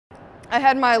I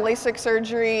had my LASIK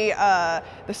surgery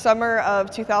the summer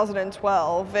of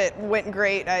 2012. It went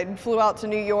great. I flew out to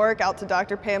New York, out to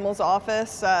Dr. Pamel's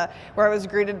office, where I was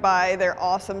greeted by their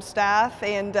awesome staff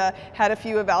and had a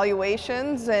few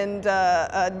evaluations, and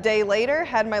a day later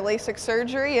had my LASIK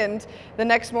surgery, and the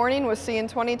next morning was seeing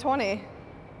 20/20.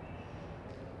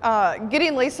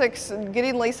 Getting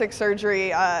LASIK surgery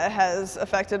has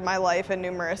affected my life in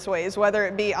numerous ways, whether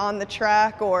it be on the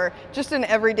track or just in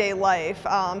everyday life.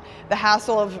 The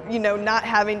hassle of not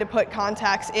having to put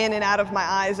contacts in and out of my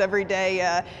eyes every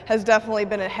day has definitely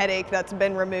been a headache that's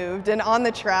been removed. And on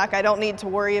the track, I don't need to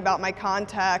worry about my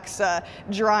contacts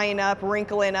drying up,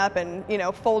 wrinkling up, and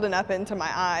folding up into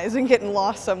my eyes and getting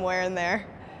lost somewhere in there.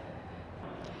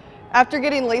 After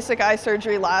getting LASIK eye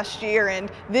surgery last year,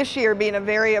 and this year being a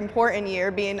very important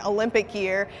year, being Olympic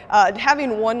year,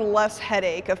 having one less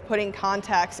headache of putting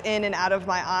contacts in and out of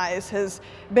my eyes has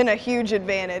been a huge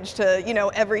advantage to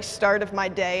every start of my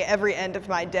day, every end of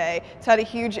my day. It's had a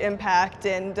huge impact,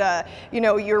 and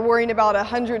you're worrying about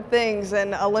 100 things,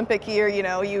 and Olympic year,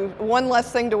 one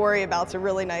less thing to worry about is a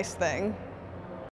really nice thing.